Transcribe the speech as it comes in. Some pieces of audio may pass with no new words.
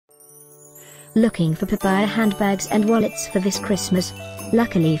Looking for papaya handbags and wallets for this Christmas?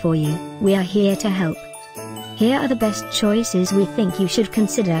 Luckily for you, we are here to help. Here are the best choices we think you should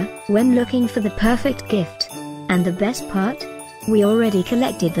consider when looking for the perfect gift. And the best part? We already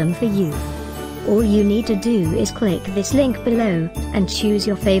collected them for you. All you need to do is click this link below and choose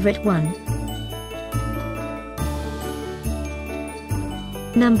your favorite one.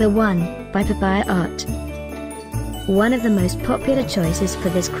 Number 1, by Papaya Art. One of the most popular choices for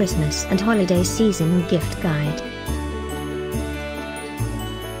this Christmas and holiday season gift guide.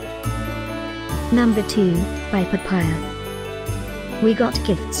 Number 2, by Papaya. We got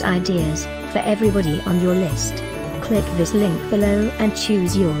gifts ideas for everybody on your list. Click this link below and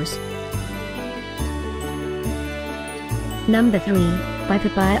choose yours. Number 3, by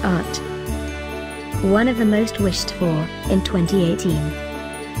Papaya Art. One of the most wished for in 2018.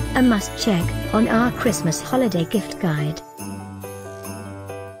 A must-check on our Christmas holiday gift guide.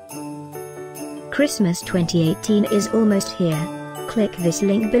 Christmas 2018 is almost here. Click this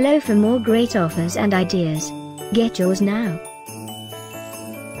link below for more great offers and ideas. Get yours now.